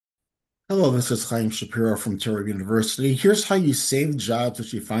Hello, this is Chaim Shapiro from Torah University. Here's how you save jobs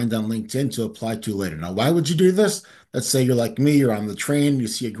that you find on LinkedIn to apply to later. Now, why would you do this? Let's say you're like me, you're on the train, you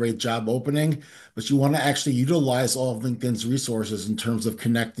see a great job opening, but you want to actually utilize all of LinkedIn's resources in terms of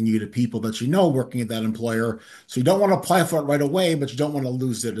connecting you to people that you know working at that employer. So you don't want to apply for it right away, but you don't want to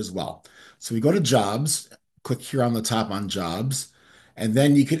lose it as well. So we go to jobs, click here on the top on jobs, and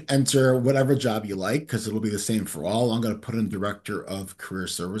then you can enter whatever job you like because it'll be the same for all. I'm going to put in Director of Career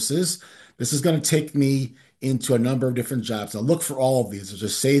Services. This is going to take me into a number of different jobs. Now look for all of these. There's a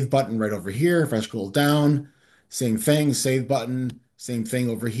save button right over here. If I scroll down, same thing, save button, same thing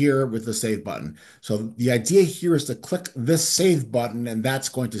over here with the save button. So the idea here is to click this save button and that's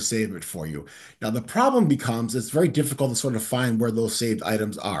going to save it for you. Now the problem becomes it's very difficult to sort of find where those saved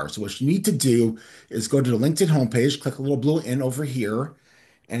items are. So what you need to do is go to the LinkedIn homepage, click a little blue in over here,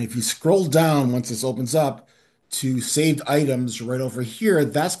 and if you scroll down once this opens up to saved items right over here,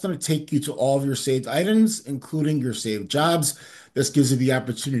 that's going to take you to all of your saved items, including your saved jobs. This gives you the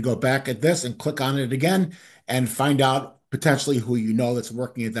opportunity to go back at this and click on it again and find out potentially who you know that's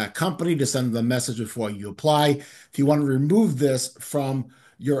working at that company to send them a message before you apply. If you want to remove this from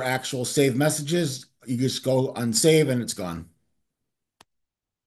your actual saved messages, you just go unsave and it's gone.